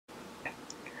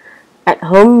At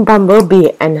home,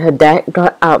 Bumblebee and her dad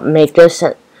got out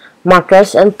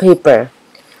markers and paper.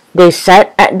 They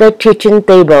sat at the kitchen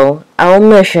table. Our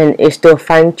mission is to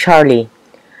find Charlie.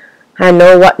 I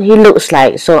know what he looks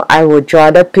like, so I will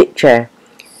draw the picture.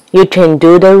 You can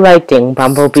do the writing,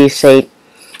 Bumblebee said.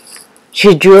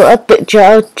 She drew a picture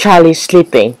of Charlie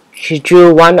sleeping. She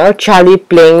drew one of Charlie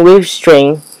playing with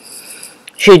string.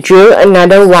 She drew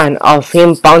another one of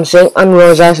him bouncing on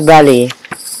Rosa's belly.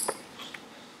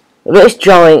 Which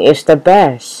drawing is the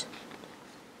best?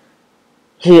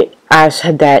 He asked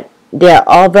her dad. They are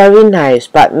all very nice,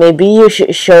 but maybe you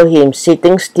should show him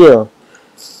sitting still.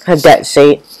 Her dad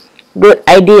said. Good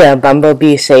idea,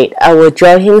 Bumblebee said. I will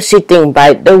draw him sitting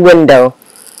by the window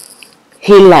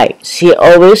he likes. He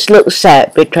always looks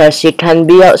sad because he can't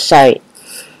be outside.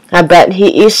 I bet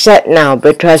he is sad now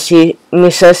because he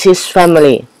misses his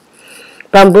family.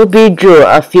 Bumblebee drew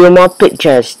a few more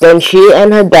pictures. Then she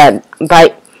and her dad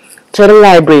biked to the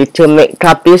library to make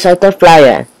copies of the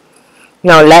flyer.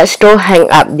 Now let's go hang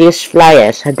up these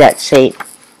flyers, her dad said.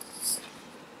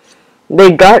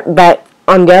 They got back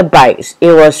on their bikes.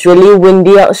 It was really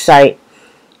windy outside.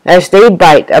 As they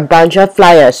biked, a bunch of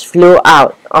flyers flew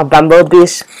out of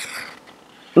Bumblebee's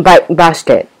bike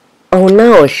basket. Oh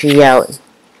no, she yelled.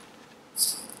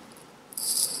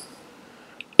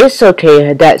 It's okay,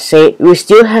 her dad said. We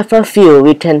still have a few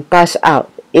we can pass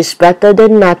out. It's better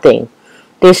than nothing.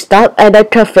 They stopped at a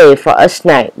cafe for a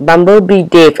snack. Bumblebee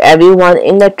gave everyone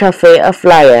in the cafe a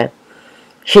flyer.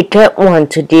 She kept one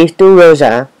to give to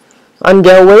Rosa. On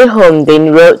their way home, they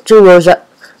rode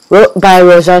by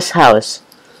Rosa's house.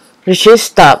 She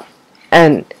stopped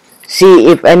and see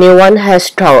if anyone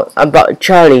has called about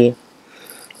Charlie.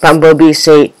 Bumblebee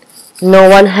said. No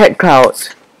one had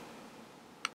called.